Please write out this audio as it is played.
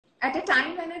At a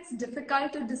time when it's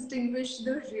difficult to distinguish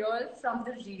the real from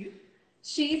the real,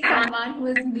 she's someone who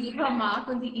has made her mark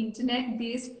on the internet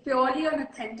based purely on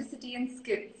authenticity and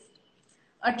skills.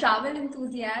 A travel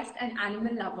enthusiast, an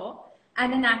animal lover,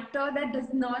 and an actor that does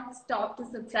not stop to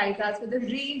surprise us with a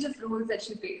range of roles that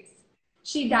she plays.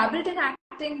 She dabbled in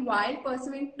acting while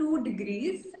pursuing 2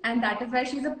 degrees, and that is why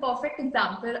she's a perfect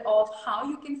example of how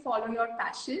you can follow your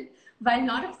passion while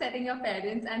not upsetting your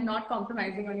parents and not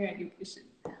compromising on your education.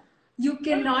 You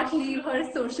cannot leave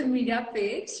her social media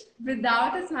page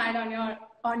without a smile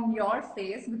on your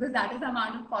face, because that is the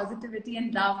amount of positivity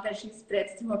and love that she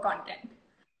spreads through her content.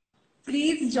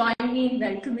 Please join me in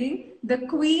welcoming the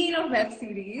queen of web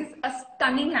series, a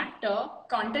stunning actor,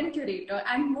 content curator,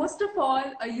 and most of all,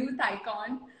 a youth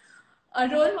icon, a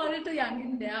role model to young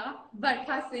India,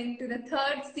 Barkha Singh, to the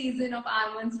 3rd season of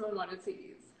I.I.M.U.N's role model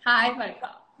series. Hi,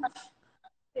 Barkha.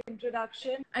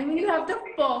 Introduction. I mean, you have the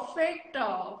perfect,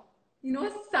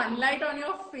 sunlight on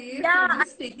your face. Yeah, You're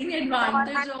just taking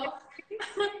advantage of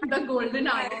the golden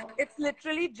hour. It's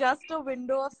literally just a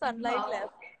window of sunlight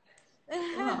left.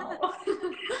 Wow.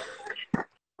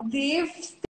 They've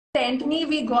sent me,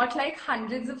 we got like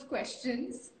hundreds of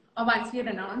questions once we had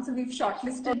announced, so we've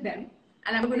shortlisted them,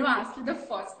 and I'm going to ask you the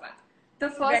first one. The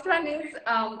first one is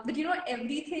that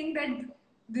everything that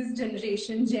this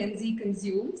generation, Gen Z,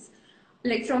 consumes,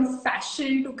 like from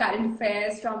fashion to current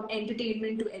affairs, from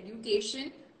entertainment to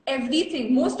education,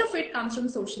 everything, most of it comes from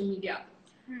social media.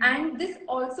 And this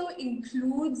also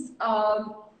includes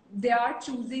their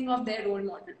choosing of their role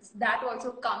models. That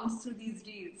also comes through these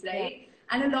reels, right? Yeah.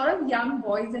 And a lot of young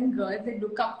boys and girls, they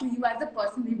look up to you as the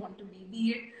person they want to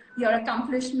be it your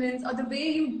accomplishments or the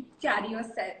way you carry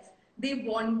yourself. They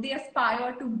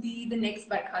aspire to be the next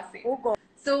Barkha Singh. Oh God.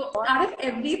 So out of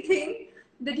everything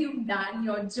that you've done,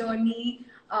 your journey,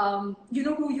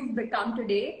 who you've become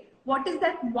today, what is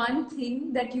that one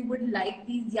thing that you would like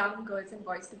these young girls and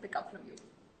boys to pick up from you?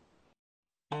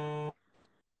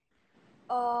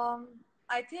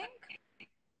 I think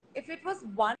if it was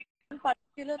one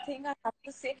particular thing, I have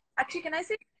to say, actually, can I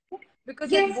say two?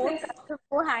 Because yes, both have to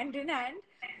go hand in hand.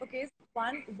 Okay, so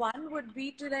one would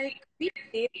be to be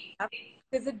brave,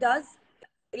 because it does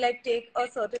take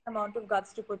a certain amount of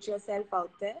guts to put yourself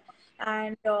out there.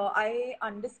 And I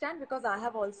understand, because I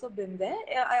have also been there.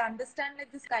 I understand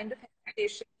this kind of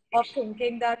hesitation of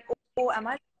thinking that, oh, am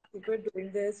I stupid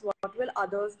doing this? What will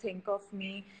others think of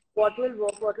me? What will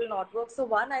work? What will not work? So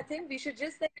one, I think we should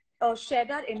just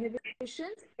shed our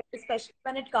inhibitions, especially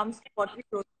when it comes to what we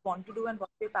want to do and what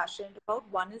we're passionate about.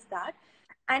 One is that,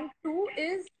 and two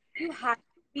is you have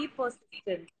to be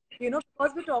persistent.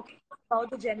 Because we're talking about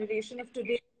the generation of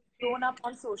today, grown up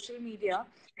on social media,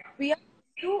 we are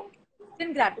used to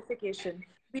instant gratification.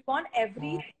 We want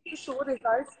everything to show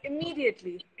results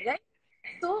immediately, right?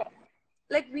 So,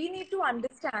 we need to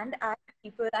understand as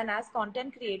people and as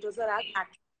content creators or as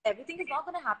actors, everything is not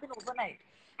going to happen overnight.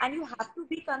 And you have to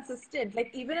be consistent.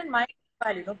 Even in my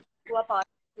profile, who are part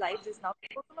of life just now,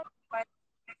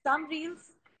 some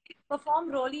reels perform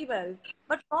really well,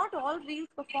 but not all reels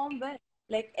perform well.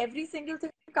 Every single thing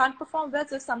can't perform well.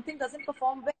 So if something doesn't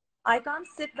perform well, I can't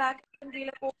sit back and be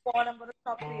like, oh God, I'm going to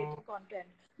stop creating content.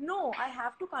 No, I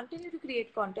have to continue to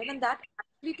create content, and that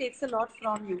actually takes a lot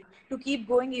from you to keep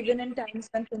going even in times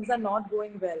when things are not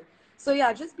going well. So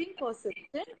yeah, just being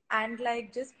persistent and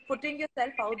just putting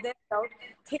yourself out there without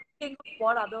thinking of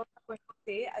what others are going to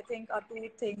say, I think are two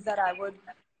things that I would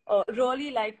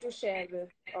really like to share with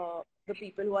the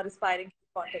people who are aspiring to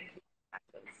content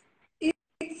creators.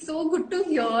 It's so good to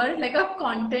hear a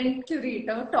content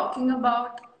curator talking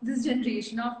about this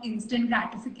generation of instant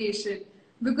gratification,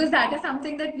 because that is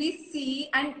something that we see,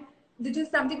 and this is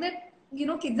something that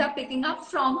kids are picking up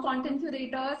from content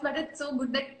curators. But it's so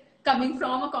good that coming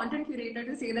from a content curator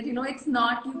to say that it's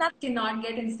not, you cannot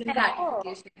get instant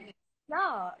gratification.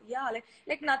 Yeah,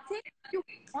 like nothing you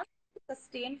want to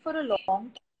sustain for a long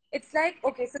time. It's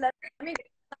okay, so let me get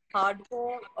a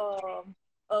hardcore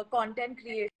content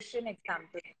creation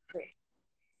example.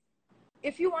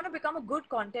 If you want to become a good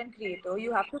content creator,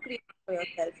 you have to create for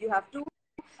yourself. You have to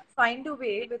find a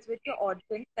way with which your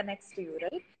audience connects to you,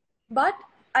 right? But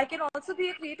I can also be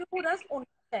a creator who does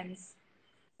OnlyFans.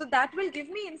 So that will give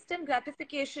me instant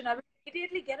gratification. I will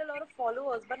immediately get a lot of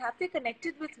followers, but have they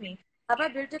connected with me? Have I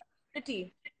built a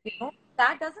community?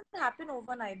 That doesn't happen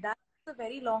overnight. That's a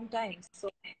very long time. So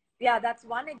yeah, that's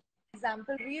one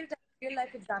example, real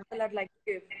life example I'd like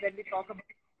to give when we talk about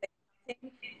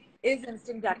something is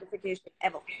instant gratification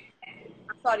ever.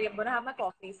 I'm sorry, I'm going to have my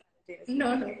coffee.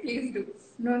 No, please do.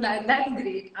 No, that's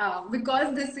great.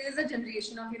 Because this is a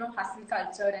generation of, hustle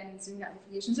culture and instant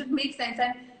gratification. So it makes sense.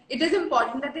 And it is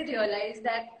important that they realize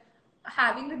that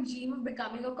having the dream of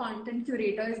becoming a content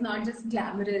curator is not just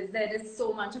glamorous. There is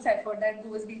so much of effort that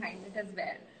goes behind it as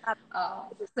well.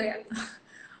 So yeah.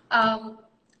 Um,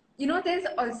 there's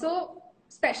also,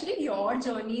 especially your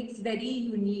journey, it's very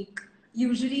unique.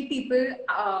 Usually people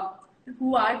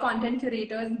who are content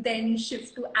curators then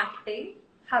shift to acting.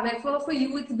 However, for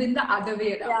you, it's been the other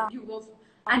way around. Yeah. You were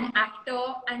an actor,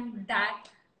 and that,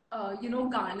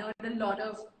 garnered a lot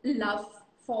of love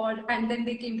for, and then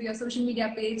they came to your social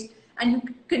media page,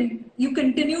 and you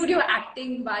continued your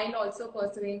acting while also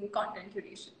pursuing content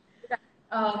curation.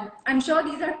 I'm sure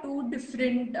these are two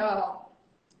different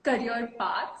career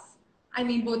paths. I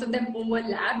mean, both of them do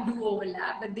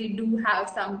overlap, but they do have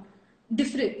some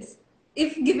difference.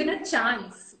 If given a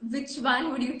chance, which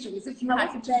one would you choose if you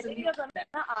had to choose? You're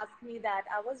gonna ask me that.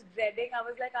 I was dreading. I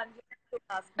was like, Anjali, don't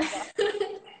ask me that.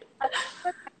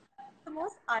 But the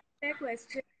most unfair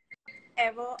question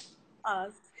ever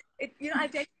asked. I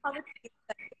tell you how it feels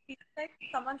like. It feels like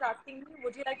someone's asking me,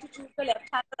 would you like to choose the left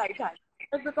hand or right hand?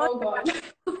 But because Oh God.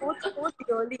 so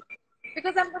dearly.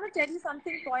 Because I'm going to tell you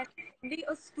something point. Only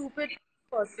a stupid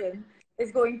person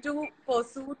is going to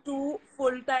pursue two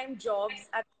full-time jobs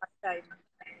at one time.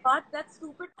 But that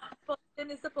stupid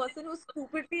person is the person who's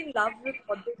stupidly in love with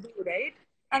what they do, right?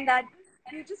 And that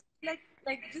you just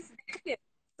just do it.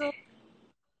 So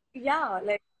yeah,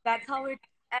 like that's how it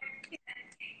actually,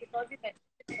 because you mentioned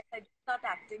it, I just start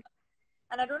acting.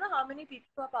 And I don't know how many people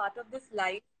who are part of this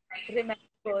live remember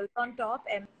Girls on Top,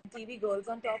 MTV Girls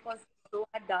on Top was so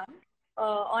had done.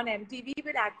 On MTV,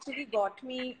 it actually got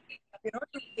me, to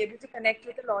be able to connect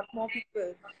with a lot more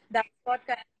people. That's what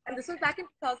and this was back in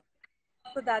 2000.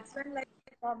 So that's when I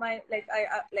where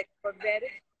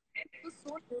it was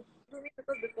so new to me,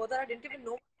 because before that I didn't even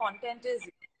know what content is.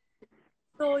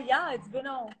 So yeah, it's been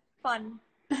a fun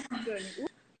journey.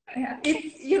 Yeah,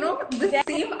 it's the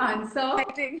same answer.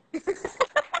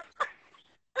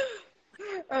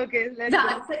 Okay, let's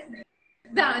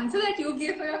The go. answer that you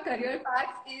give for your career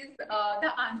path is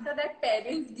the answer that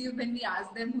parents give when we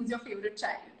ask them who's your favorite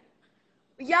child.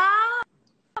 Yeah,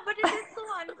 but it is so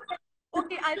unfair.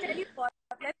 Okay, I'll tell you what.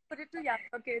 Let's put it to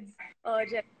younger kids.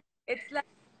 It's like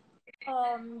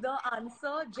the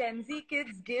answer Gen Z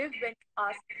kids give when you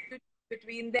ask to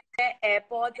between their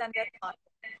AirPods and their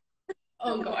smartphone.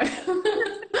 Oh God.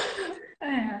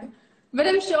 Yeah. But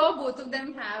I'm sure both of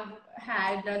them have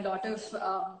had a lot of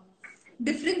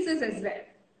differences as well.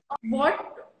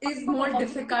 What is more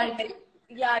difficult?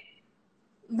 Yeah.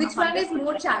 Which one is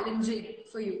more challenging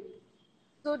for you?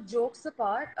 So jokes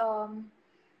apart,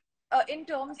 in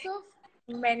terms of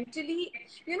mentally,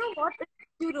 you know what?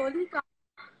 You really can't.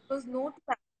 Because no two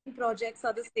passion projects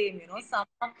are the same. Some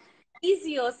are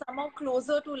easier, some are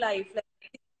closer to life, like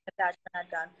that when I've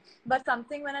done. But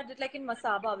something when I did like in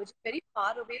Masaba, which is very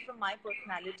far away from my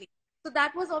personality. So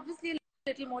that was obviously a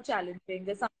little more challenging.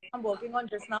 There's something I'm working on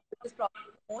just now, which is probably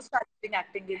the most challenging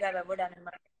acting gig I've ever done in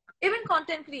my life. Even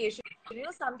content creation,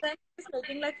 sometimes just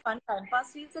making like fun time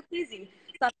pass feels like easy.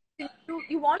 Something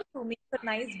you want to make a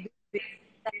nice big,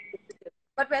 that's difficult.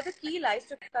 But where the key lies,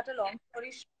 to cut a long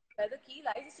story short, where the key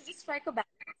lies is to just strike a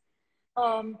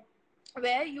balance,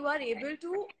 where you are able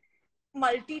to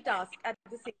multitask at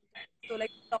the same time. So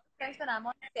like sometimes when I'm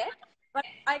on set, but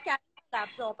I carry my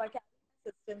laptop, I carry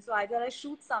my system. So either I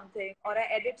shoot something or I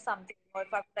edit something, or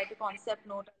if I write a concept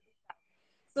note, I do that.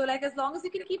 So like as long as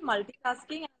you can keep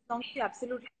multitasking and as long as you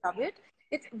absolutely love it,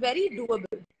 it's very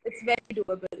doable. It's very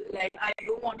doable. Like I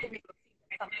don't want to make it seem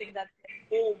like something that's like,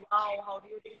 oh wow, how do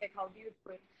you do it? How do you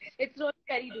do it? It's really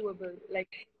very doable. Like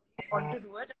if you want to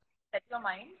do it, set your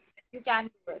mind, you can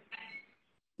do it.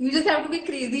 You just have to be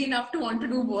crazy enough to want to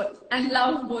do both and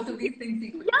love both of these things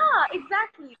equally. Yeah,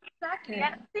 exactly. Yeah. And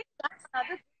I think that's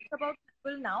another thing about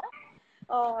people now.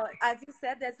 As you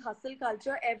said, there's hustle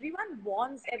culture. Everyone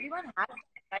has that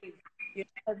drive.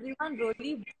 Everyone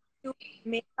really wants to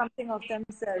make something of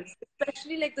themselves,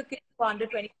 especially like the kids who are under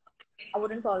 20. I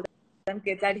wouldn't call them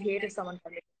kids. I'd hate if someone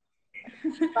called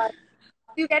me. But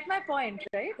you get my point,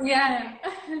 right? Yeah.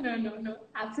 No.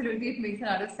 Absolutely, it makes a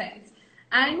lot of sense.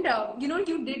 And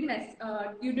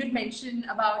you did mention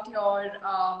about your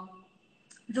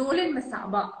role in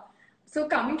Masaba. So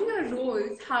coming to your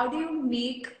roles, how do you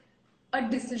make a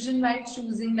decision while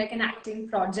choosing like an acting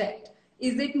project?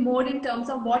 Is it more in terms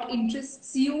of what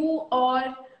interests you, or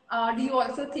do you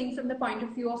also think from the point of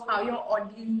view of how your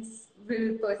audience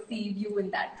will perceive you in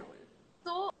that role?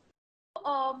 So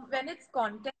when it's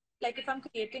content, like if I'm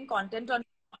creating content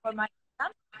for my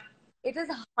Instagram, it is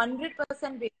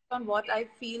 100% based on what I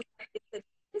feel it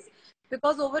is.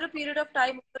 Because over a period of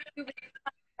time,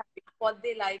 what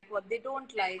they like, what they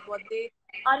don't like, what they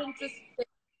are interested in.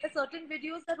 There are certain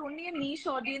videos that only a niche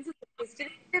audience is interested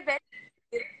in. They're very,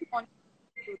 they really want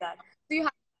to do that. So you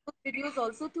have those videos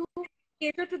also to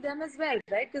cater to them as well,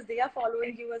 right? Because they are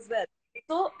following you as well.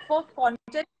 So for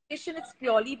content creation, it's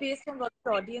purely based on what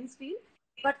the audience feels.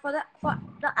 But for the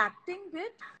acting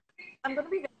bit, I'm going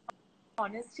to be very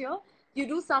honest here. You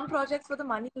do some projects for the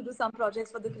money, you do some projects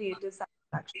for the creative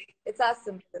satisfaction. It's as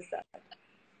simple as that.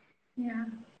 Yeah.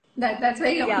 That's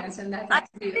very honest, and that's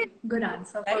actually a good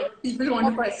answer for people who want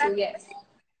to pursue, yes.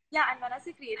 Yeah, and when I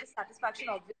say creative satisfaction,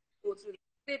 obviously go through the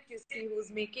script, you see who's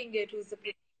making it, who's the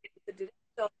producer, who's the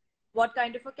director, what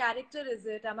kind of a character is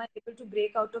it? Am I able to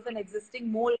break out of an existing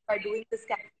mold by doing this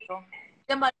character?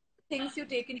 There are multiple things you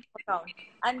take into account.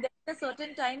 And there are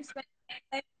certain times when I'm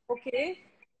like, okay,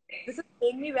 this is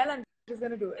paying me well, I'm just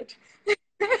going to do it.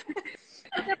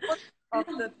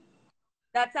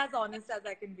 That's as honest as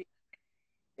I can be.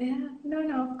 Yeah,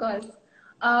 no, of course.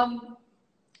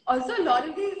 Also, a lot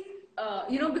of these,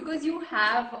 because you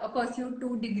have pursued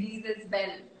 2 degrees as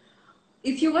well.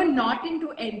 If you were not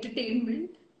into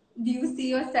entertainment, do you see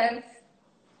yourself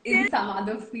in some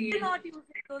other field? I'm not using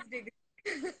those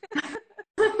degrees.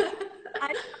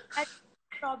 I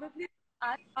probably,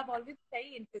 I've always been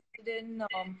very interested in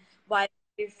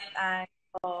wildlife and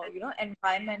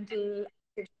environmental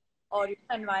or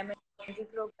environmental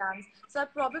programs. So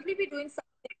I'd probably be doing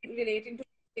something relating to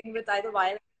with either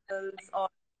wild animals or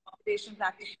conservation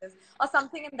practices or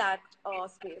something in that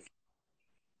space.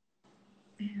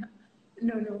 Yeah.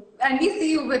 No. And we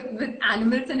see you with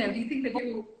animals and everything that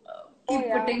you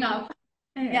keep putting up.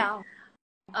 Yeah.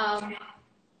 And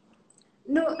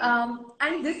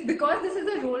because this is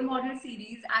a role model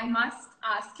series, I must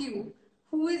ask you,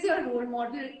 who is your role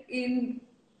model in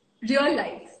real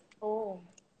life? Oh,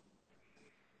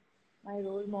 my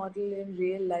role model in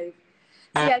real life.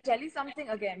 See, I'll tell you something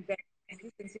again, very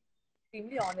honestly, since you're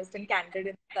extremely honest and candid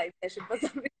in this live session for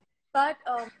some reason. But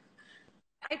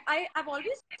I've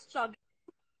always struggled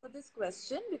with this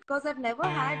question because I've never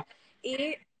had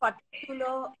a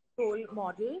particular role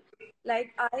model.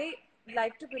 Like, I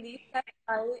like to believe that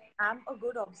I am a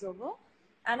good observer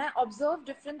and I observe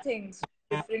different things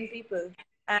from different people.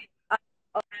 And I,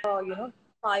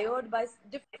 inspired by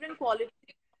different qualities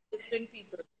of different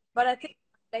people. But I think,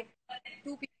 like,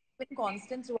 2 people who've been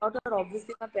constant throughout are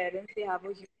obviously my parents. They have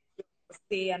a huge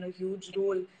say and a huge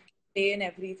role to play in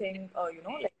everything,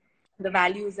 like the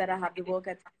values that I have, the work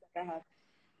ethics that I have.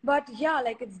 But yeah,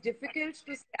 like, it's difficult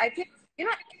to say. I think,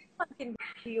 anyone can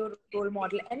be your role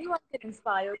model. Anyone can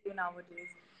inspire you nowadays.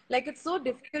 Like, it's so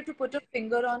difficult to put a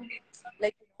finger on,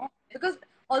 like, because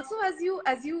also as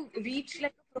you reach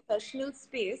like a professional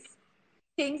space,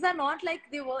 things are not like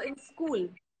they were in school.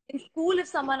 In school, if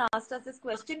someone asked us this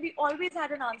question, we always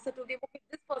had an answer to give, okay,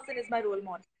 this person is my role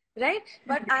model, right?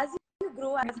 But as you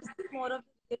grow, as you see more of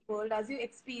the real world, as you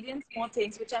experience more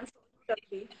things, which I'm sure you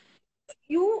agree,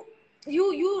 you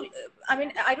you I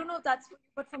mean, I don't know if that's for you,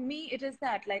 but for me it is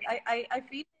that, like, I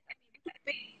feel like I'm able to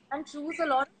pick and choose a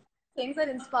lot of things that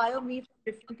inspire me from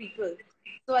different people.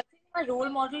 So I think my role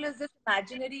model is this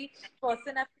imaginary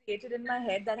person I've created in my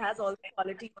head that has all the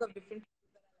qualities of different people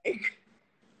that I like.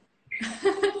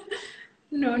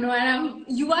 No, and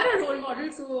you are a role model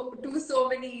to so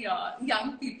many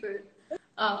young people.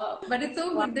 But it's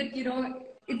so good that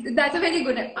that's a very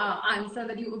good answer,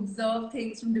 that you observe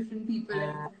things from different people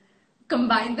and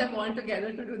combine them all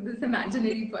together to do this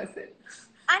imaginary person.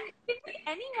 And it can be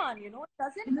anyone, it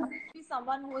doesn't have to be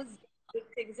someone who has big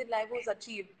things in life, who's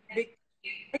achieved big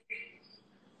things.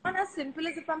 One as simple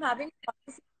as if I'm having a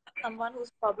conversation with someone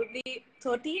who's probably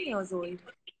 13 years old,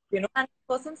 and the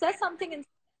person says something, and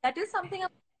that is something I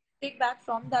take back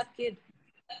from that kid.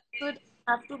 So it doesn't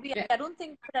have to be. I don't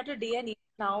think we're at a day and age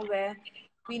now where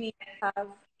we need to have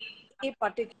a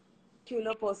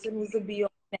particular person who's a be all.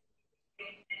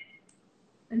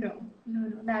 No.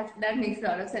 That makes a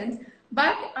lot of sense.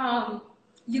 But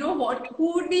you know what?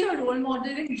 Who would be your role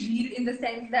model in real, in the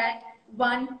sense that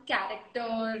one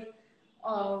character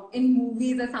in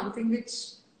movies or something which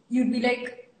you'd be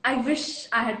like, I wish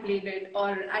I had played it,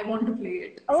 or I want to play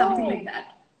it, something like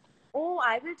that. Oh,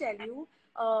 I will tell you.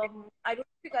 I don't know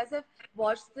if you guys have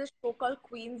watched this show called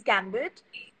Queen's Gambit.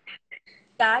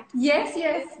 Yes,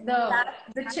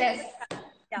 the chess.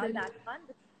 Yeah, that one,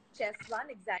 the chess one,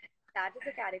 exactly. That is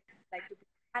a character I like to play.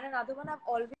 And another one I've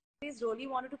always really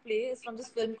wanted to play is from this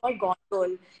film called Gone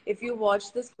Girl. If you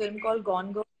watch this film called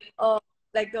Gone Girl,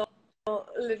 like the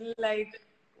little, like,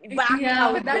 whacked Yeah,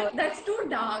 out but girl. that's too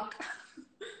dark.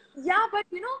 Yeah, but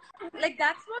like,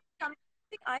 that's not something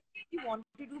I really want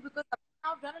to do, because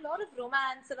I've done a lot of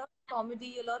romance, a lot of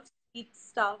comedy, a lot of sweet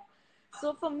stuff.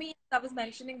 So for me, I was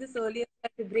mentioning this earlier,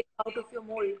 that to break out of your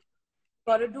mold,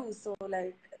 gotta do. So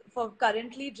like for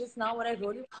currently, just now, what I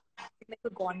really want to be like a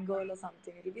Gone Girl or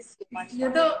something. It'll be so much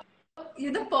You're fun.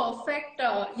 the perfect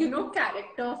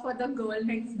character for the girl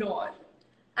next door.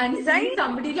 And seeing Right?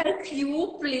 somebody like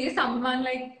you play someone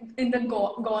like in the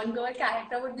Gone Girl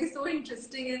character would be so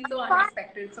interesting and so Fun.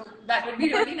 unexpected. So that would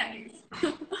be really nice.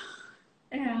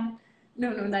 Yeah.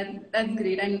 No, that's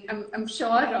great. And I'm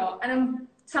sure, and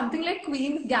something like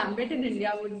Queen's Gambit in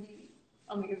India would be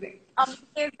amazing.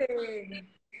 Amazing.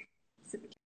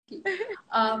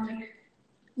 Um,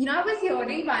 I was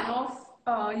hearing one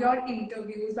of your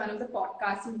interviews, one of the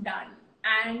podcasts you've done,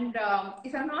 and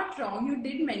if I'm not wrong, you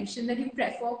did mention that you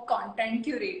prefer content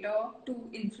curator to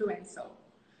influencer.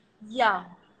 Yeah.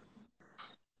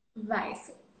 Why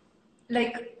so?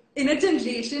 Like in a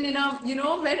generation,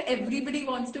 where everybody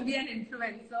wants to be an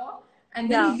influencer, and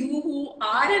then Yeah. you who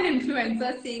are an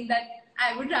influencer saying that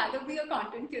I would rather be a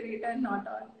content curator and not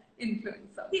an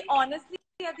influencer. See, honestly,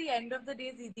 at the end of the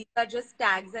day, these are just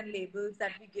tags and labels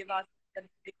that we give ourselves and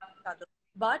give each other.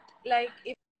 But like,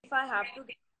 if I have to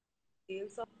get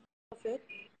details of it,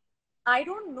 I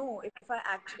don't know if I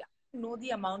actually know the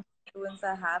amount of influence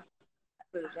I have,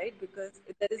 right? Because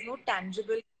there is no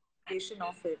tangible representation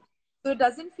of it. So it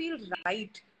doesn't feel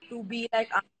right to be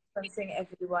like, I'm influencing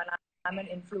everyone, I'm an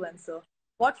influencer.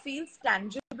 What feels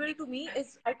tangible to me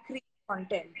is I create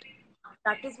content.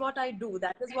 That is what I do.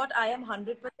 That is what I am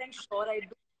 100% sure I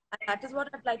do. And that is what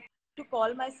I'd like to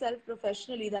call myself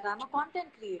professionally, that I'm a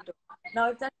content creator. Now,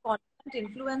 if that content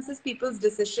influences people's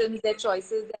decisions, their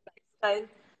choices, their lifestyle,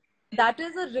 that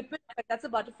is a ripple effect. That's a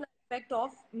butterfly effect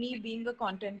of me being a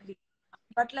content creator.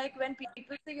 But like when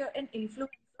people say you're an influencer,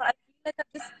 I feel like I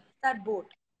just missed that boat.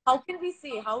 How can we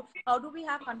say, how do we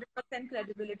have 100%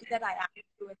 credibility that I am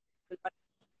influencing people? But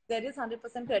there is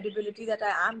 100% credibility that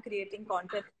I am creating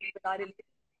content with our relationship.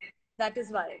 That is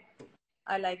why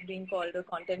I like being called a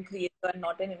content creator and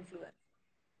not an influencer.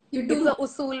 You're It's too a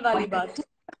usul wali baat. modest.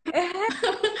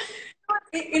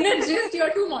 In a gist,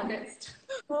 you're too modest.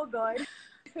 Oh God.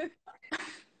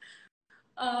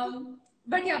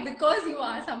 But yeah, because you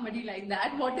are somebody like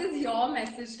that, what is your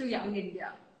message to young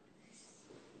India?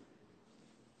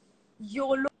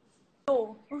 YOLO.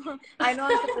 I know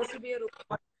I'm supposed to be a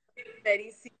robot,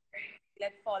 very serious,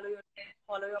 like follow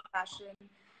your passion.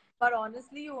 But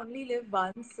honestly, you only live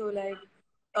once, so like,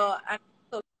 and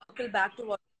circle back to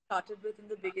what you started with in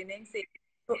the beginning. Say,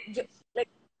 like,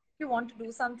 if you want to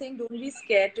do something, don't be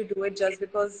scared to do it just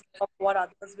because of what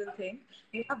others will think.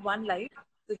 You have one life,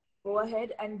 so go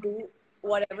ahead and do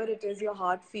whatever it is your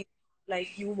heart feels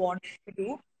like you want to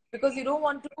do, because you don't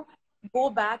want to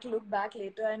look back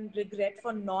later and regret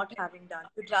for not having done.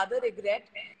 You'd rather regret,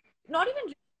 not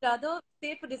even rather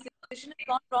say if a decision is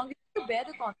not wrong, you have to bear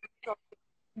the consequences of it,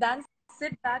 than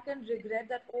sit back and regret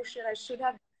that, oh shit, I should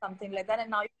have done something like that and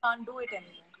now you can't do it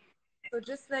anymore. So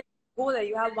just like go there,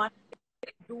 you have one,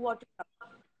 do what you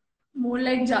love. More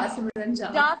like Ja Simran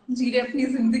Ja. Just, जी रहे अपनी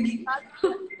जिंदगी.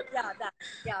 yeah, that,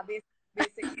 yeah,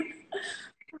 basically.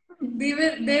 They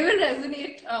will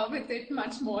resonate with it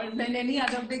much more than any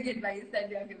other big advice that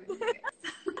they are giving.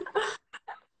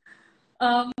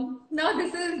 No,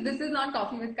 this is not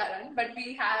Coffee with Karan, but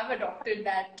we have adopted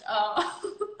that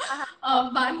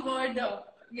one word.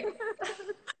 Yes.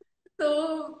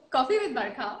 So, Coffee with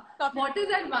Barkha. What is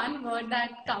that one word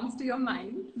that comes to your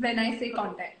mind when I say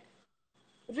content?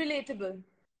 Relatable.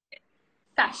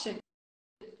 Fashion.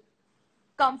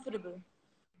 Comfortable.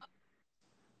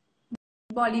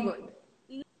 Bollywood.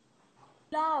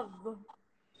 Love.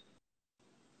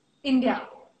 India.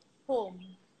 Home.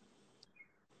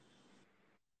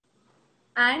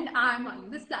 And I'm on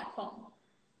this platform.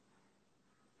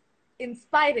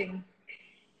 Inspiring.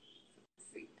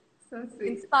 Sweet. So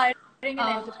sweet. Inspiring and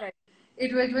enterprising.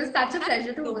 It was such a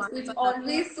pleasure to host. It's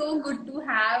always so good to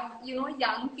have,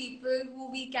 young people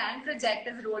who we can project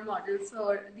as role models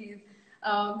for these.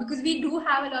 Because we do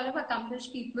have a lot of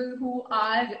accomplished people who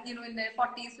are, in their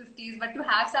 40s, 50s, but to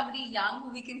have somebody young who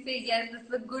we can say, yes, this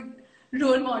is a good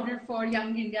role model for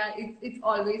young India, it's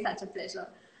always such a pleasure.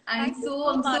 And I'm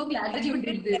so glad that you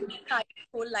did this.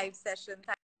 Whole live session.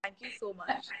 Thank you so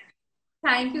much.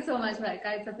 Thank you so much,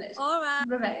 Barkha. It's a pleasure. All right.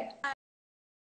 Bye-bye.